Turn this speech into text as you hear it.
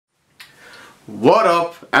What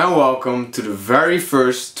up and welcome to the very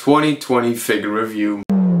first 2020 figure review.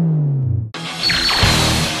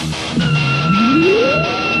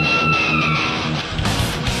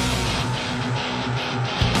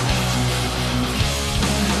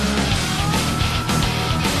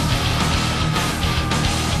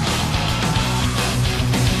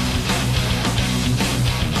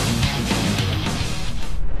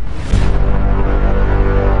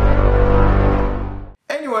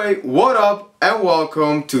 What up and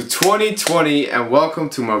welcome to 2020 and welcome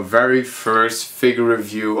to my very first figure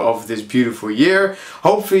review of this beautiful year.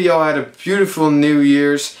 Hopefully y'all had a beautiful New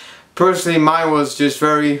Year's. Personally, mine was just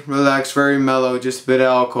very relaxed, very mellow, just a bit of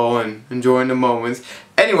alcohol and enjoying the moment.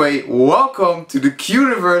 Anyway, welcome to the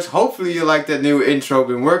Q-Universe. Hopefully you like that new intro.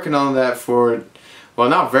 Been working on that for, well,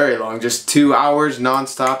 not very long, just 2 hours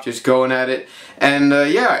non-stop, just going at it. And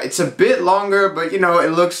yeah, it's a bit longer, but you know,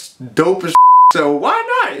 it looks dope as so why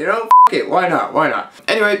not, you know, f it, why not.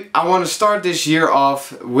 Anyway, I want to start this year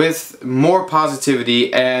off with more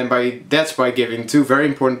positivity, and that's by giving two very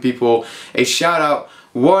important people a shout out.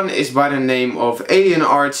 One is by the name of Alien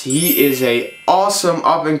Arts. He is a awesome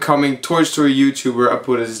up and coming Toy Story YouTuber. I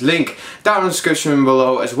put his link down in the description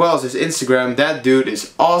below as well as his Instagram. That dude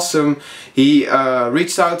is awesome. He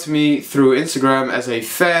reached out to me through Instagram as a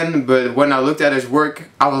fan, but when I looked at his work,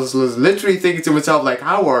 I was literally thinking to myself like,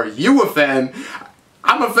 how are you a fan?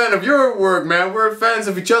 I'm a fan of your work, man. We're fans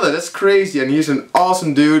of each other. That's crazy. And he's an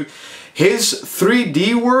awesome dude. His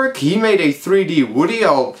 3D work, he made a 3D Woody.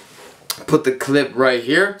 I'll put the clip right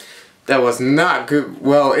here. That was not good.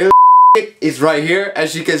 Well, it is right here.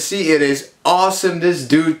 As you can see, it is awesome. This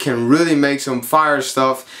dude can really make some fire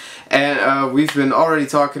stuff. And we've been already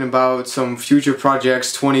talking about some future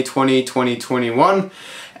projects 2020, 2021.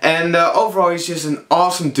 And overall, he's just an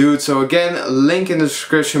awesome dude. So again, link in the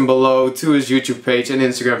description below to his YouTube page and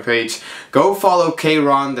Instagram page. Go follow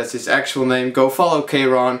Kron, that's his actual name. Go follow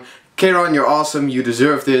Kron. Kron, you're awesome, you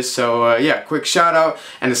deserve this. So yeah, quick shout out.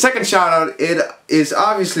 And the second shout out, it is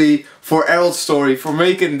obviously for Errol's Story for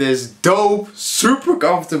making this dope, super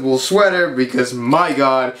comfortable sweater, because my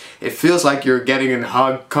god, it feels like you're getting a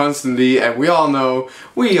hug constantly, and we all know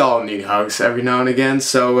we all need hugs every now and again.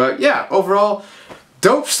 So yeah, overall,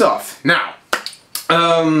 dope stuff. Now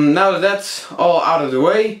that that's all out of the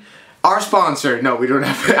way, our sponsor. No, we don't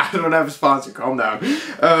have. I don't have a sponsor. Calm down.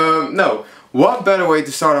 No. What better way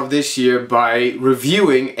to start off this year by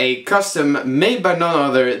reviewing a custom made by none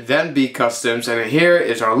other than Beecustoms, and here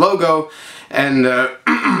is our logo. And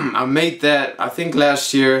I made that I think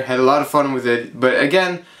last year, had a lot of fun with it. But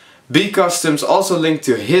again, Beecustoms, also linked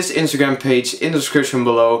to his Instagram page in the description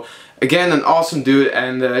below. Again, an awesome dude,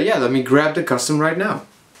 and yeah, let me grab the custom right now.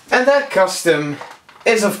 And that custom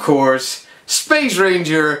is of course Space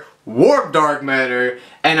Ranger Warp Darkmatter,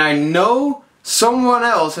 and I know someone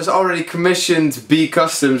else has already commissioned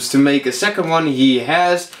Beecustoms to make a second one. He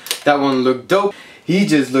has. That one looked dope. He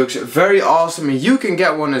just looks very awesome, and you can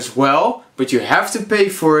get one as well, but you have to pay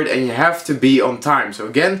for it and you have to be on time. So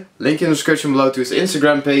again, link in the description below to his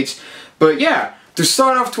Instagram page. But yeah, to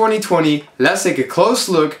start off 2020, let's take a close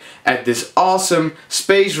look at this awesome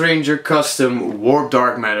Space Ranger custom Warp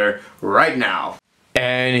Darkmatter right now.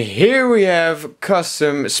 And here we have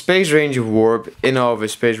custom Space Ranger Warp in all of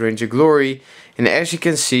his Space Ranger glory, and as you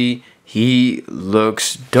can see, he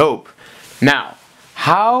looks dope. Now,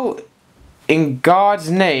 how in God's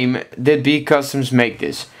name did Beecustoms make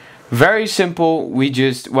this? Very simple. We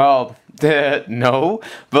just, well, no,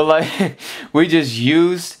 but like we just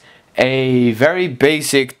used a very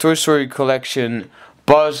basic Toy Story collection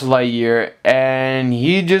Buzz Lightyear, and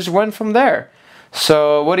he just went from there.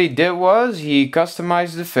 So what he did was he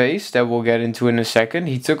customized the face that we'll get into in a second.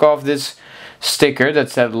 He took off this sticker that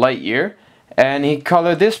said Lightyear and he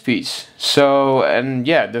colored this piece. So, and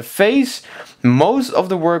yeah, the face, most of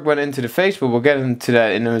the work went into the face, but we'll get into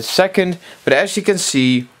that in a second. But as you can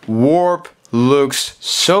see, Warp looks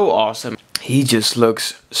so awesome. He just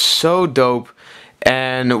looks so dope.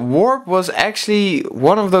 And Warp was actually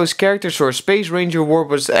one of those characters, or Space Ranger Warp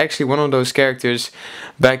was actually one of those characters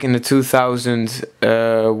back in the 2000s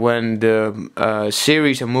when the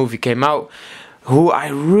series and movie came out, who I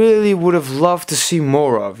really would have loved to see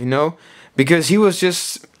more of, you know? Because he was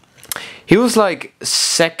like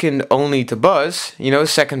second only to Buzz, you know,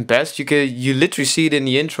 second best. You literally see it in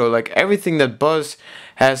the intro, like everything that Buzz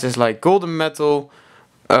has is like golden metal,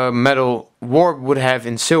 Warp would have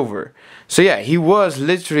in silver. So yeah, he was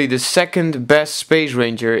literally the second best Space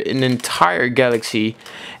Ranger in the entire galaxy.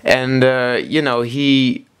 And you know,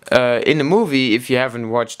 he in the movie, if you haven't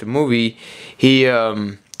watched the movie, he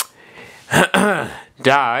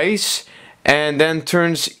dies and then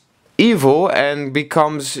turns evil and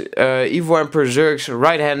becomes Evil Emperor Zurg's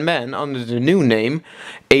right-hand man under the new name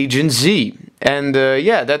Agent Z. And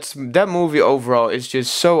yeah, that movie overall is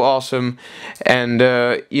just so awesome. And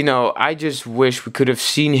you know, I just wish we could have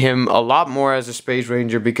seen him a lot more as a Space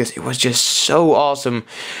Ranger, because it was just so awesome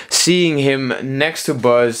seeing him next to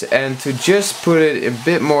Buzz. And to just put it a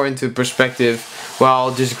bit more into perspective, well,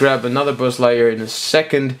 I'll just grab another Buzz Lightyear in a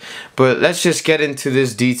second, but let's just get into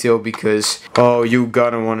this detail because, oh, you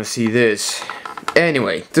gotta want to see this.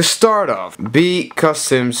 Anyway, to start off,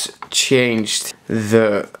 Beecustoms changed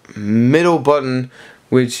the middle button,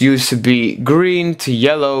 which used to be green, to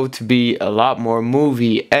yellow, to be a lot more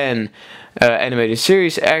movie and animated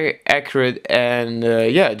series accurate. And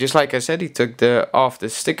yeah, just like I said, he took off the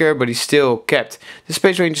sticker, but he still kept the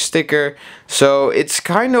Space Ranger sticker. So it's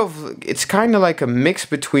kind of like a mix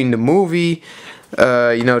between the movie,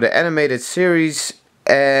 you know, the animated series,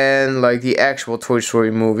 and like the actual Toy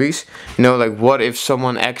Story movies. You know, like what if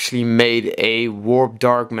someone actually made a Warp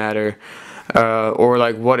Darkmatter, or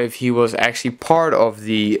like what if he was actually part of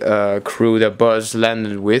the crew that Buzz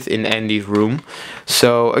landed with in Andy's room.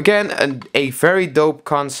 So again, a very dope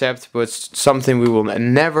concept, but something we will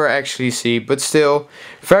never actually see, but still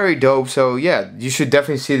very dope. So yeah, you should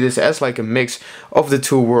definitely see this as like a mix of the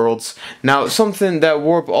two worlds. Now, something that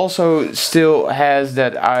Warp also still has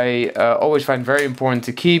that I always find very important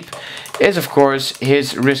to keep is, of course,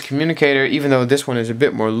 his wrist communicator, even though this one is a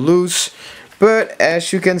bit more loose. But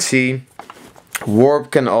as you can see,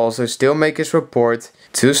 Warp can also still make his report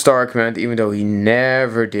to Star Command, even though he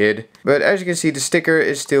never did. But as you can see, the sticker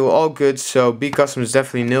is still all good, so Beecustoms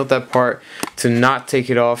definitely nailed that part to not take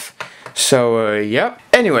it off. So yeah.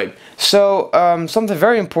 Anyway, so something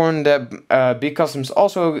very important that Beecustoms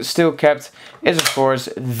also still kept is, of course,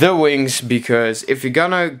 the wings, because if you're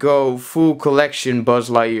gonna go full collection Buzz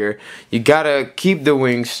Lightyear, you gotta keep the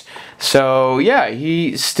wings. So yeah,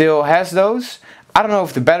 he still has those. I don't know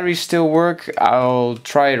if the batteries still work. I'll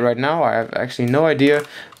try it right now. I have actually no idea,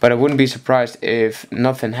 but I wouldn't be surprised if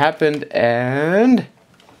nothing happened. And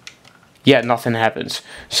yeah, nothing happens.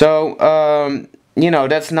 So you know,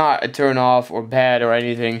 that's not a turn off or bad or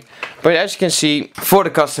anything. But as you can see, for the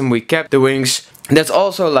custom we kept the wings. That's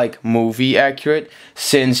also like movie accurate,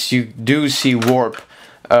 since you do see Warp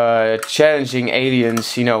challenging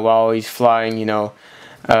aliens, you know, while he's flying, you know,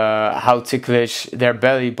 how ticklish their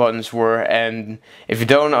belly buttons were. And if you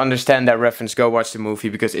don't understand that reference, go watch the movie,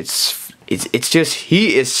 because it's just,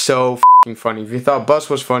 he is so f***ing funny. If you thought Buzz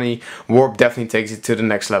was funny, Warp definitely takes it to the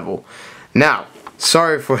next level. Now,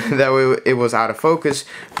 sorry for that it was out of focus,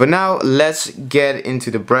 but now let's get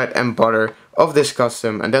into the bread and butter of this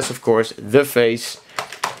custom, and that's of course the face.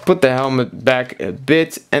 Put the helmet back a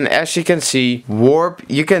bit, and as you can see, Warp,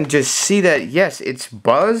 you can just see that, yes, it's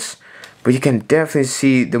Buzz, but you can definitely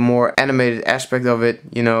see the more animated aspect of it.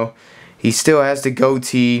 You know, he still has the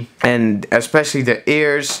goatee, and especially the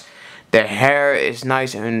ears. The hair is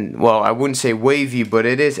nice and, well, I wouldn't say wavy, but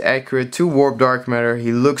it is accurate to Warp Darkmatter.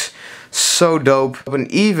 He looks so dope.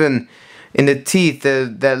 And even in the teeth,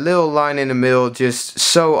 that little line in the middle, just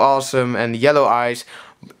so awesome. And yellow eyes.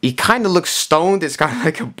 He kind of looks stoned. It's kind of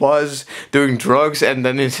like a Buzz doing drugs, and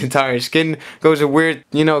then his entire skin goes a weird,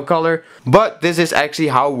 you know, color. But this is actually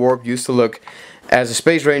how Warp used to look as a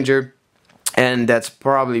Space Ranger, and that's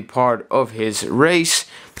probably part of his race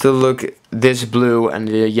to look this blue and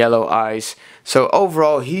the yellow eyes. So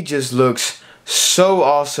overall, he just looks so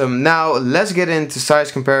awesome. Now let's get into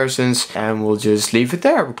size comparisons, and we'll just leave it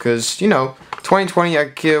there, because, you know, 2020,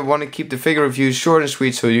 I want to keep the figure reviews short and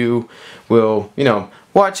sweet, so you will, you know,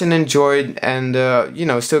 watch and enjoy it, and you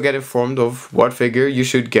know, still get informed of what figure you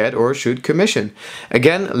should get or should commission.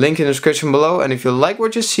 Again, link in the description below, and if you like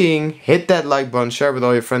what you're seeing, hit that like button, share with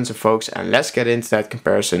all your friends and folks, and let's get into that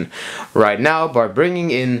comparison right now by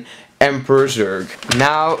bringing in Emperor Zurg.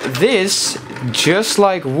 Now this, just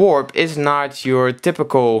like Warp, is not your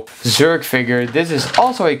typical Zurg figure. This is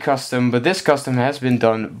also a custom, but this custom has been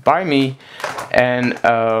done by me. And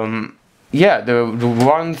yeah, the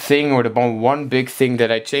one thing, or the one big thing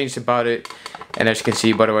that I changed about it, and as you can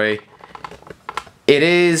see, by the way, it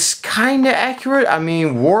is kind of accurate. I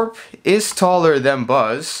mean, Warp is taller than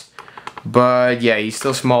Buzz, but yeah, he's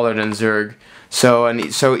still smaller than Zurg.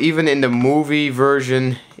 So even in the movie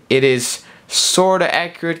version, it is sorta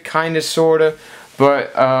accurate, kinda sorta,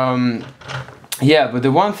 but yeah, but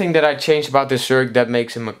the one thing that I changed about this Zurg that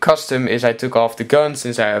makes him a custom is I took off the gun,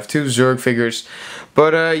 since I have two Zurg figures.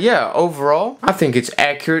 But yeah, overall, I think it's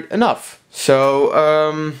accurate enough.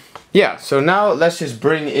 So yeah, so now let's just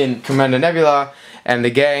bring in Commander Nebula and the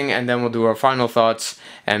gang, and then we'll do our final thoughts,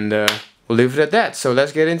 and we'll leave it at that. So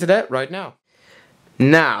let's get into that right now.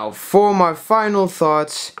 Now, for my final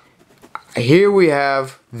thoughts, here we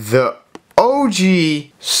have the OG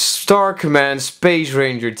Star Command Space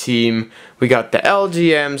Ranger team. We got the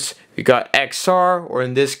LGMs, we got XR, or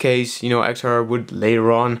in this case, you know, XR would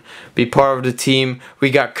later on be part of the team. We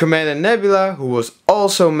got Commander Nebula, who was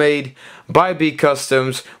also made by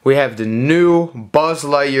Beecustoms. We have the new Buzz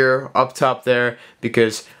Lightyear up top there,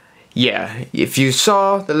 because yeah, if you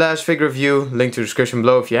saw the last figure review, link to the description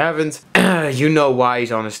below if you haven't, you know why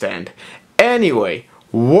he's on the stand. Anyway,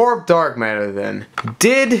 Warp Darkmatter then.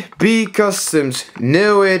 Did Beecustoms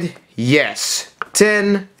nail it? Yes.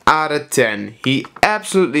 10 out of 10. He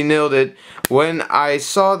absolutely nailed it. When I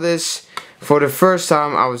saw this for the first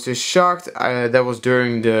time, I was just shocked. That was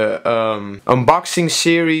during the unboxing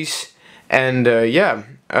series. And yeah,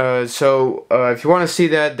 so if you want to see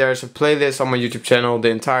that, there's a playlist on my YouTube channel, the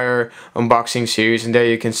entire unboxing series, and there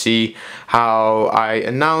you can see how I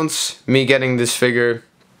announce me getting this figure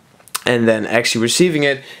and then actually receiving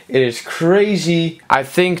it. It is crazy. I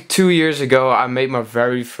think 2 years ago I made my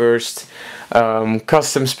very first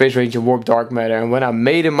custom Space Ranger Warp Darkmatter, and when I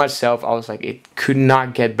made it myself, I was like, it could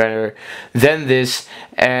not get better than this.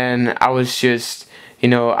 And I was just, you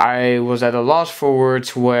know, I was at a loss for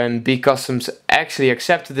words when Beecustoms actually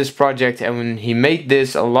accepted this project, and when he made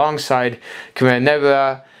this alongside Commander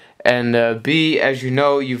Nebula. And B, as you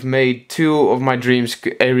know, you've made 2 of my dreams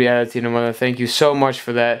a reality, and I want to thank you so much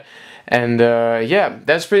for that. And yeah,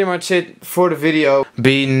 that's pretty much it for the video.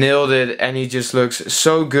 B nailed it, and he just looks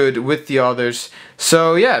so good with the others.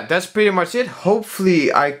 So yeah, that's pretty much it.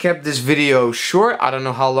 Hopefully I kept this video short. I don't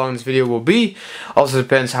know how long this video will be. Also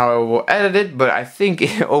depends how I will edit it, but I think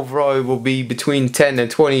overall it will be between 10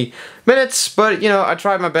 and 20 minutes. But you know, I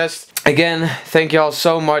tried my best. Again, thank y'all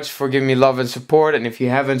so much for giving me love and support, and if you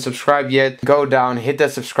haven't subscribed yet, go down, hit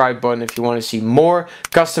that subscribe button if you want to see more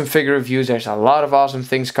custom figure reviews. There's a lot of awesome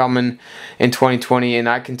things coming in 2020, and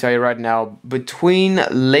I can tell you right now, between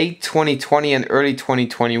late 2020 and early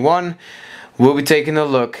 2021, we'll be taking a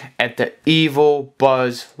look at the evil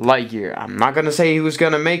Buzz Lightyear. I'm not going to say who's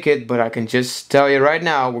going to make it, but I can just tell you right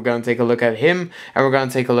now, we're going to take a look at him, and we're going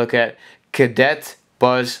to take a look at Cadet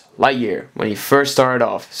Buzz Lightyear when he first started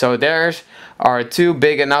off. So there's our 2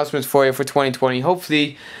 big announcements for you for 2020.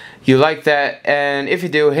 Hopefully you like that, and if you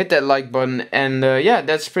do, hit that like button. And yeah,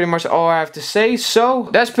 that's pretty much all I have to say. So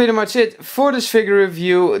that's pretty much it for this figure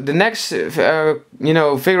review. The next you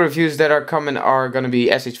know, figure reviews that are coming are going to be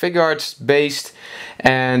SH Figure Arts based,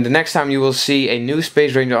 and the next time you will see a new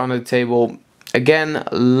Space Ranger on the table. Again,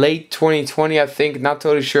 late 2020, I think, not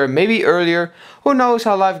totally sure, maybe earlier. Who knows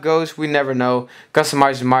how life goes, we never know.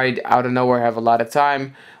 Customizers might out of nowhere have a lot of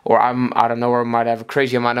time, or I'm out of nowhere might have a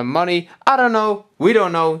crazy amount of money. I don't know, we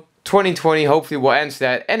don't know. 2020 hopefully will answer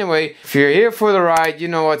that. Anyway, if you're here for the ride, you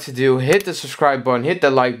know what to do. Hit the subscribe button, hit the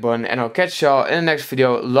like button, and I'll catch y'all in the next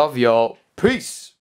video. Love y'all, peace.